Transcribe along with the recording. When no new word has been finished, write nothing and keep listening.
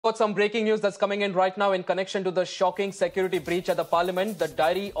Got some breaking news that's coming in right now in connection to the shocking security breach at the parliament. The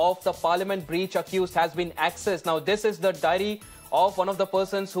diary of the parliament breach accused has been accessed. Now, this is the diary of one of the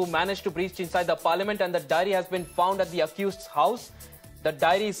persons who managed to breach inside the parliament, and the diary has been found at the accused's house. The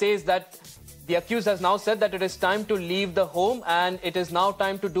diary says that the accused has now said that it is time to leave the home and it is now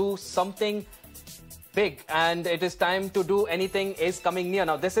time to do something big, and it is time to do anything is coming near.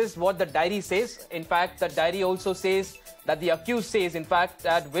 Now, this is what the diary says. In fact, the diary also says that the accused says, in fact,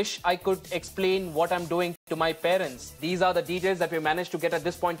 that wish I could explain what I'm doing to my parents. These are the details that we managed to get at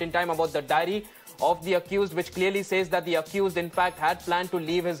this point in time about the diary of the accused, which clearly says that the accused, in fact, had planned to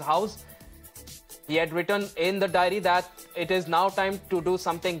leave his house. He had written in the diary that it is now time to do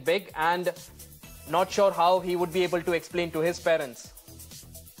something big, and not sure how he would be able to explain to his parents.